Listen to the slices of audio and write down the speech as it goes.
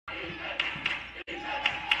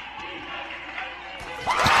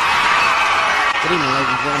evening, ladies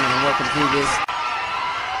and gentlemen, and welcome to this.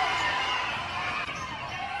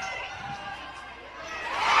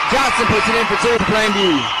 Johnson puts it in for two to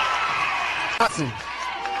Plainview. Johnson.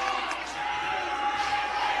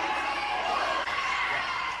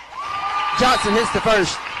 Johnson hits the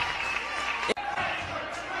first.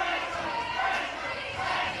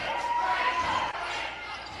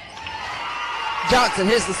 Johnson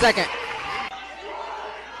hits the second.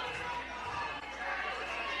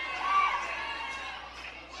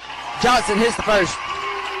 Johnson hits the first.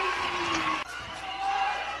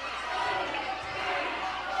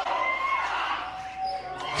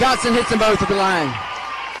 Johnson hits them both at the line.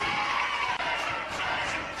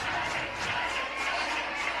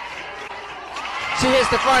 She hits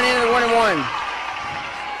the front end of the 1-and-1.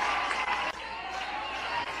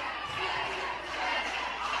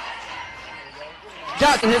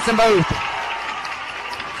 Johnson hits them both.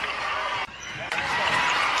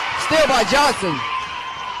 Steal by Johnson.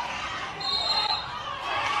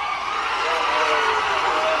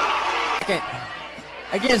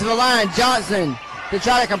 Again to the line, Johnson to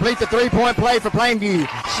try to complete the three-point play for Plainview.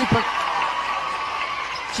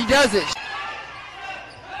 She does it.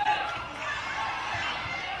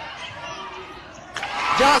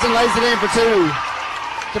 Johnson lays it in for two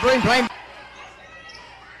to bring Plainview.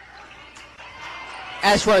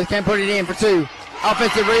 Ashworth can't put it in for two.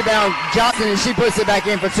 Offensive rebound, Johnson, and she puts it back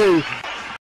in for two.